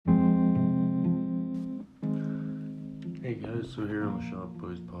Hey guys, so here on the Shop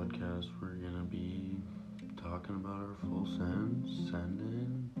Boys podcast, we're gonna be talking about our full sends,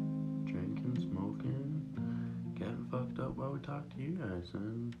 sending, drinking, smoking, getting fucked up while we talk to you guys,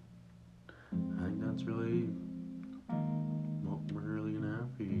 and I think that's really what we're really gonna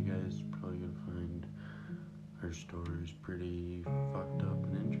have for you guys. Probably gonna find our stories pretty fucked up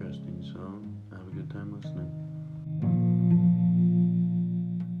and interesting, so have a good time listening.